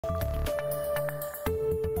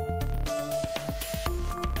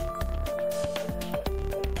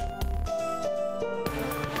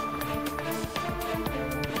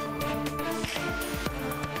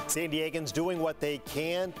San Diegans doing what they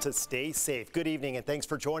can to stay safe. Good evening and thanks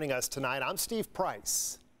for joining us tonight. I'm Steve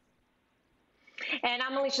Price. And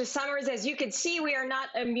I'm Alicia Summers. As you can see, we are not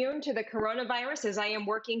immune to the coronavirus, as I am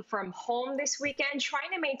working from home this weekend, trying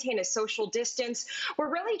to maintain a social distance. We're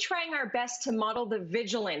really trying our best to model the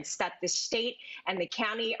vigilance that the state and the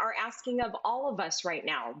county are asking of all of us right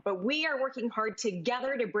now. But we are working hard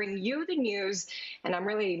together to bring you the news. And I'm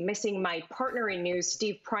really missing my partner in news,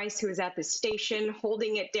 Steve Price, who is at the station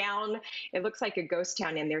holding it down. It looks like a ghost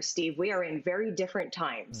town in there, Steve. We are in very different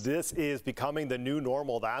times. This is becoming the new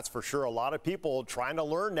normal, that's for sure. A lot of people trying to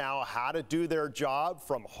learn now how to do their job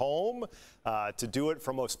from home, to do it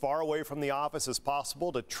from as far away from the office as possible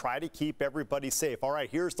to try to keep everybody safe. All right,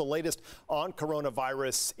 here's the latest on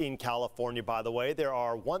coronavirus in California, by the way. There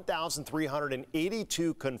are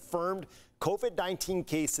 1,382 confirmed COVID-19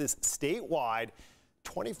 cases statewide.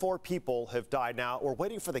 24 people have died now. We're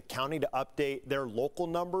waiting for the county to update their local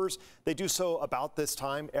numbers. They do so about this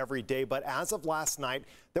time every day. But as of last night,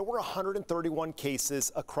 there were 131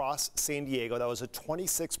 cases across San Diego. That was a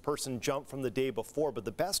 26-person jump from the day before. But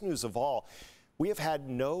the best news of all, we have had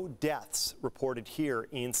no deaths reported here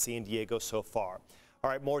in San Diego so far. All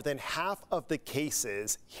right, more than half of the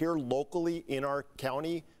cases here locally in our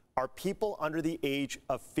county are people under the age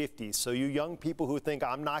of 50. So you young people who think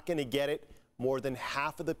I'm not going to get it, more than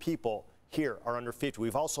half of the people here are under 50.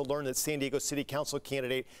 We've also learned that San Diego City Council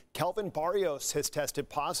candidate Kelvin Barrios has tested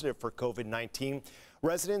positive for COVID-19.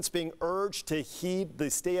 Residents being urged to heed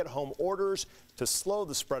the stay-at-home orders to slow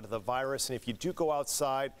the spread of the virus. And if you do go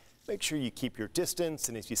outside, make sure you keep your distance.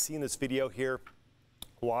 And as you see in this video here,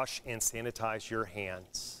 wash and sanitize your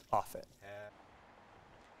hands often.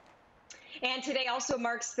 And today also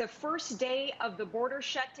marks the first day of the border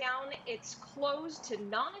shutdown. It's closed to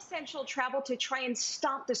non-essential travel to try and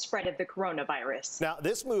stop the spread of the coronavirus. Now,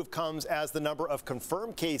 this move comes as the number of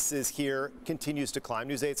confirmed cases here continues to climb.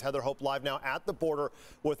 News 8's Heather Hope live now at the border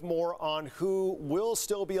with more on who will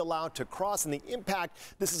still be allowed to cross and the impact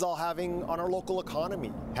this is all having on our local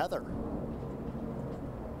economy. Heather.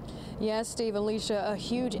 Yes, Steve, Alicia, a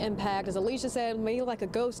huge impact. As Alicia said, maybe like a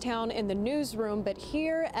ghost town in the newsroom, but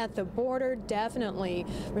here at the border, definitely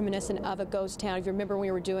reminiscent of a ghost town. If you remember, we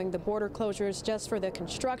were doing the border closures just for the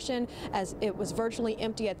construction, as it was virtually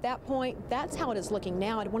empty at that point. That's how it is looking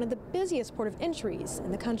now at one of the busiest port of entries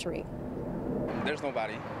in the country. There's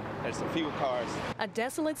nobody. There's a few cars. A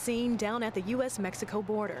desolate scene down at the U.S.-Mexico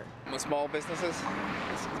border. Small businesses,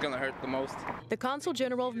 it's going to hurt the most. The Consul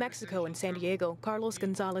General of Mexico in San Diego, Carlos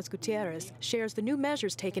Gonzalez Gutierrez, shares the new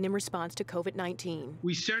measures taken in response to COVID-19.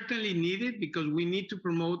 We certainly need it because we need to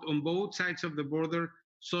promote on both sides of the border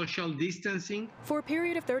social distancing. For a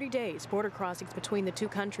period of 30 days, border crossings between the two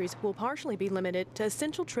countries will partially be limited to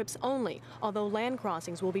essential trips only, although land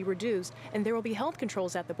crossings will be reduced and there will be health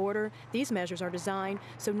controls at the border. These measures are designed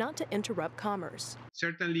so not to interrupt commerce.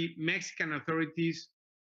 Certainly, Mexican authorities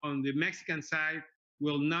on the Mexican side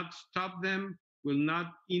will not stop them, will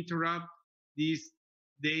not interrupt these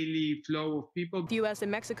daily flow of people. The U.S.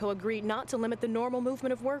 and Mexico agreed not to limit the normal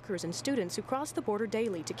movement of workers and students who cross the border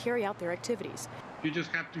daily to carry out their activities. You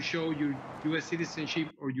just have to show your U.S. citizenship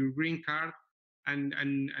or your green card, and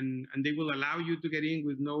they will allow you to get in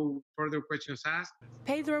with no further questions asked.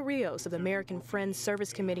 Pedro Rios of the American Friends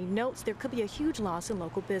Service Committee notes there could be a huge loss in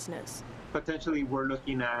local business. Potentially, we're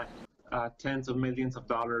looking at tens of millions of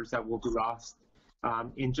dollars that will be lost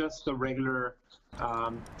in just the regular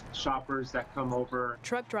shoppers that come over.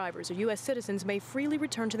 Truck drivers or U.S. citizens may freely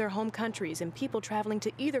return to their home countries, and people traveling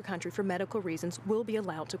to either country for medical reasons will be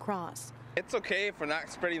allowed to cross. It's okay for not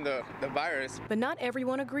spreading the virus. But not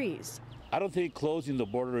everyone agrees. I don't think closing the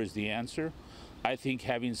border is the answer. I think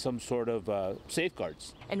having some sort of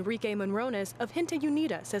safeguards. Enrique Monrones of Gente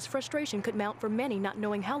Unida says frustration could mount for many not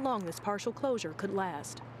knowing how long this partial closure could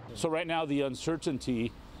last. So right now the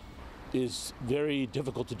uncertainty is very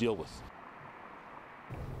difficult to deal with.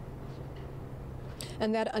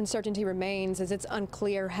 And that uncertainty remains as it's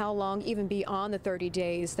unclear how long, even beyond the 30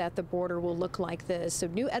 days, that the border will look like this. So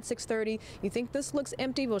new at 6:30, you think this looks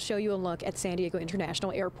empty? We'll show you a look at San Diego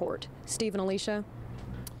International Airport. Steve and Alicia.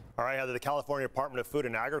 All right, Heather, the California Department of Food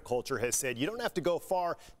and Agriculture has said you don't have to go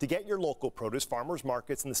far to get your local produce. Farmers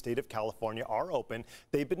markets in the state of California are open.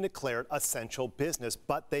 They've been declared essential business,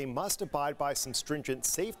 but they must abide by some stringent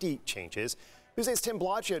safety changes. News 8's Tim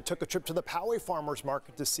Blodgett took a trip to the Poway Farmers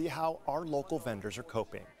Market to see how our local vendors are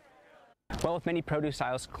coping. Well, with many produce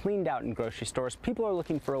aisles cleaned out in grocery stores, people are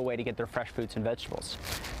looking for a way to get their fresh fruits and vegetables.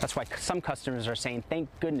 That's why some customers are saying thank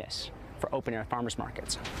goodness for open-air farmers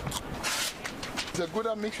markets. The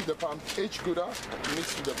Gouda mixed with the palm, each Gouda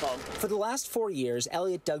mixed with the palm. For the last 4 years,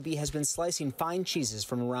 Elliot Dugby has been slicing fine cheeses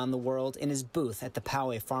from around the world in his booth at the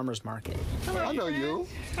Poway Farmers Market. Hello, I know you.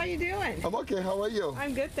 How you doing? I'm okay. How are you?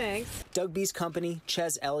 I'm good, thanks. Dugby's company,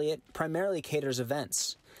 Ches Elliott, primarily caters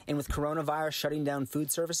events. And with coronavirus shutting down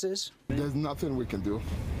food services, there's nothing we can do.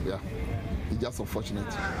 Yeah, it's just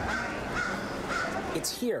unfortunate.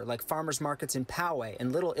 It's here, like farmers markets in Poway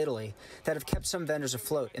and Little Italy, that have kept some vendors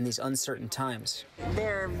afloat in these uncertain times.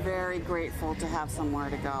 They're very grateful to have somewhere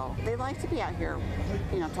to go. They like to be out here,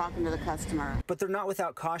 talking to the customer. But they're not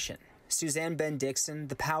without caution. Suzanne Ben-Dixon,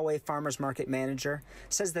 the Poway Farmers Market manager,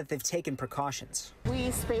 says that they've taken precautions.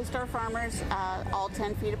 We spaced our farmers all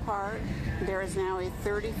 10 feet apart. There is now a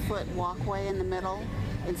 30-foot walkway in the middle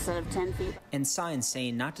instead of 10 feet. And signs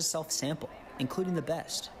saying not to self-sample, including the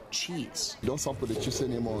best, cheese. Don't sample the cheese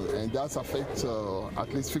anymore, and that affects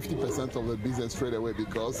at least 50% of the business straight away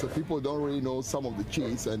because people don't really know some of the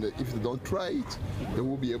cheese, and if they don't try it, they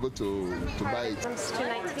won't be able to buy it. Comes to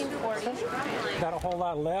 $19.40. Not a whole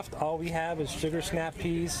lot left. All we have is sugar snap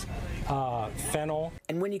peas, fennel.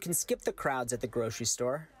 And when you can skip the crowds at the grocery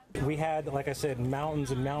store, we had, like I said,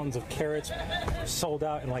 mountains and mountains of carrots sold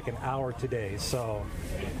out in like an hour today. So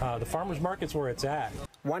the farmers market's where it's at.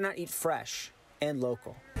 Why not eat fresh and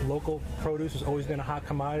local? Local produce has always been a hot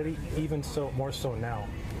commodity, even so, more so now.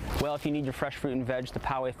 Well, if you need your fresh fruit and veg, the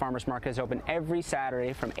Poway Farmers Market is open every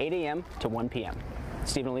Saturday from 8 a.m. to 1 p.m.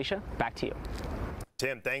 Steve and Alicia, back to you.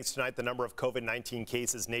 Tim, thanks. Tonight, the number of COVID-19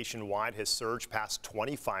 cases nationwide has surged past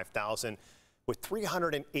 25,000. With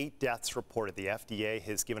 308 deaths reported, the FDA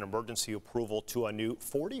has given emergency approval to a new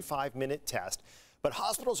 45-minute test. But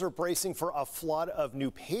hospitals are bracing for a flood of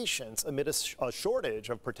new patients amid a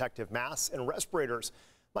shortage of protective masks and respirators.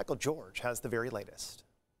 Michael George has the very latest.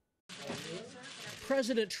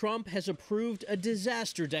 President Trump has approved a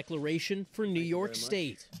disaster declaration for New York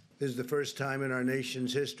State. This is the first time in our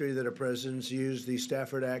nation's history that a president's used the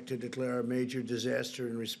Stafford Act to declare a major disaster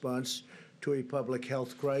in response to a public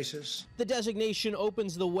health crisis. The designation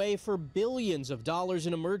opens the way for billions of dollars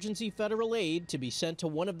in emergency federal aid to be sent to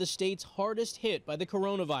one of the states hardest hit by the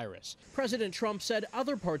coronavirus. President Trump said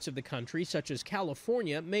other parts of the country, such as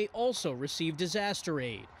California, may also receive disaster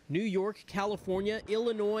aid. New York, California,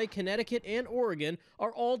 Illinois, Connecticut, and Oregon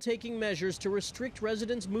are all taking measures to restrict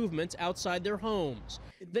residents' movements outside their homes.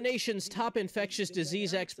 The nation's top infectious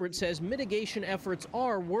disease expert says mitigation efforts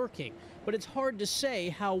are working, but it's hard to say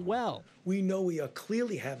how well. We know we are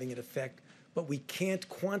clearly having an effect, but we can't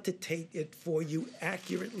quantitate it for you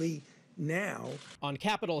accurately now. On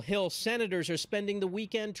Capitol Hill, senators are spending the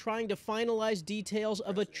weekend trying to finalize details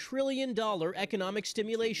of a $1 trillion economic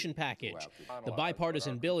stimulation package. The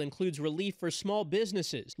bipartisan bill includes relief for small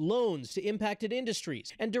businesses, loans to impacted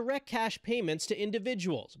industries, and direct cash payments to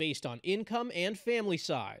individuals based on income and family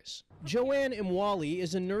size. Joanne Imwali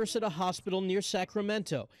is a nurse at a hospital near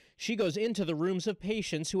Sacramento. She goes into the rooms of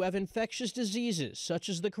patients who have infectious diseases, such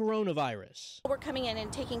as the coronavirus. We're coming in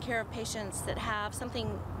and taking care of patients that have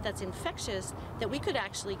something that's infectious that we could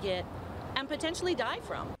actually get and potentially die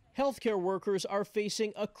from. Healthcare workers are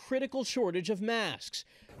facing a critical shortage of masks.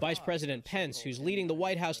 Vice President Pence, who's leading the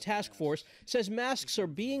White House task force, says masks are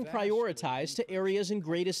being prioritized to areas in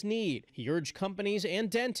greatest need. He urged companies and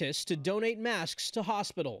dentists to donate masks to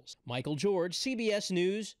hospitals. Michael George, CBS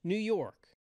News, New York.